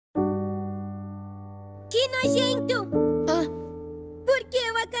nojento! Por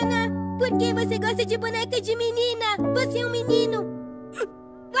que, Wakana? Por que você gosta de boneca de menina? Você é um menino!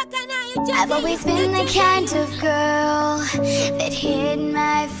 Wakana, eu te odeio! I've always been the kind of girl that hid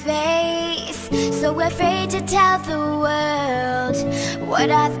my face, so afraid to tell the world what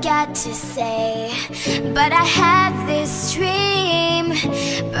I've got to say. But I have this dream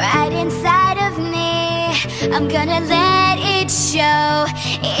right inside of me. I'm gonna let it show.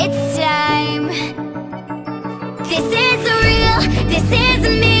 It's time. This is real, this is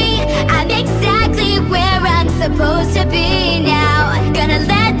me. I'm exactly where I'm supposed to be now. Gonna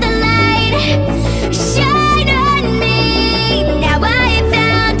let the light shine on me. Now I have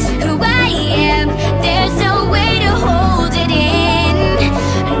found who I am. There's no way to hold it in.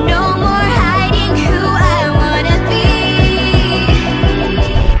 No more hiding who I wanna be.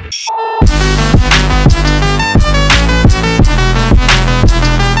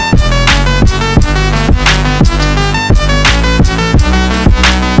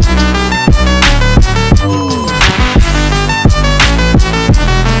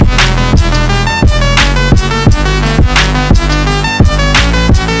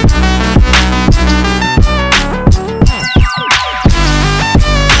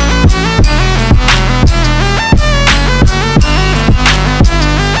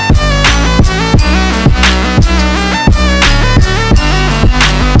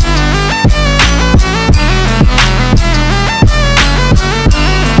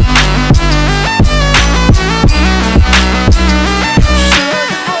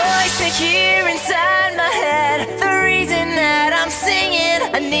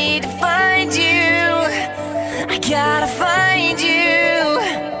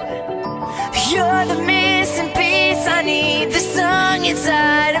 You're the missing piece. I need the song inside.